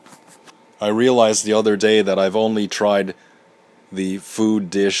I realized the other day that I've only tried the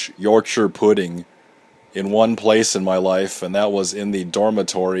food dish Yorkshire pudding in one place in my life, and that was in the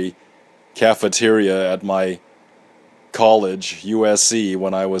dormitory cafeteria at my college, USC,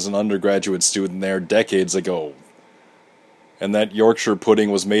 when I was an undergraduate student there decades ago. And that Yorkshire pudding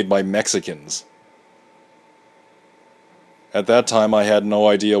was made by Mexicans. At that time, I had no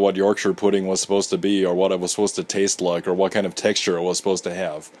idea what Yorkshire pudding was supposed to be, or what it was supposed to taste like, or what kind of texture it was supposed to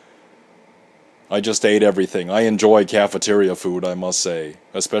have. I just ate everything. I enjoy cafeteria food, I must say,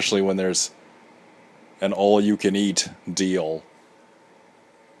 especially when there's an all-you-can-eat deal.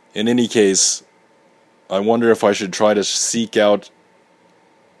 In any case, I wonder if I should try to seek out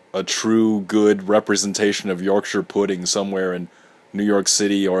a true, good representation of Yorkshire pudding somewhere in New York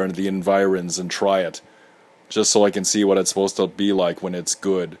City or in the environs and try it, just so I can see what it's supposed to be like when it's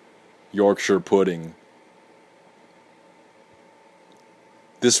good. Yorkshire pudding.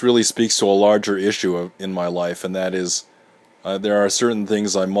 This really speaks to a larger issue in my life, and that is, there are certain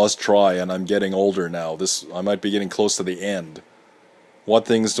things I must try, and I'm getting older now. I might be getting close to the end. What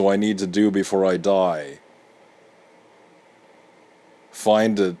things do I need to do before I die?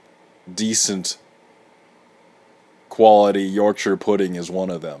 Find a decent quality Yorkshire pudding is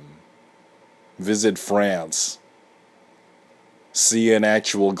one of them. Visit France. See an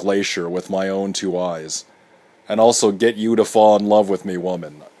actual glacier with my own two eyes. And also get you to fall in love with me,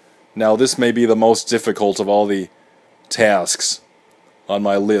 woman. Now, this may be the most difficult of all the tasks on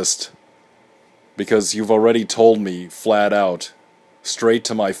my list, because you've already told me flat out, straight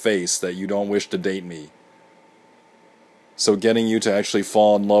to my face, that you don't wish to date me. So getting you to actually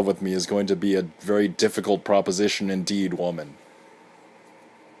fall in love with me is going to be a very difficult proposition indeed, woman.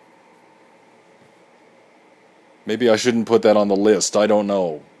 Maybe I shouldn't put that on the list, I don't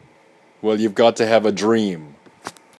know. Well, you've got to have a dream.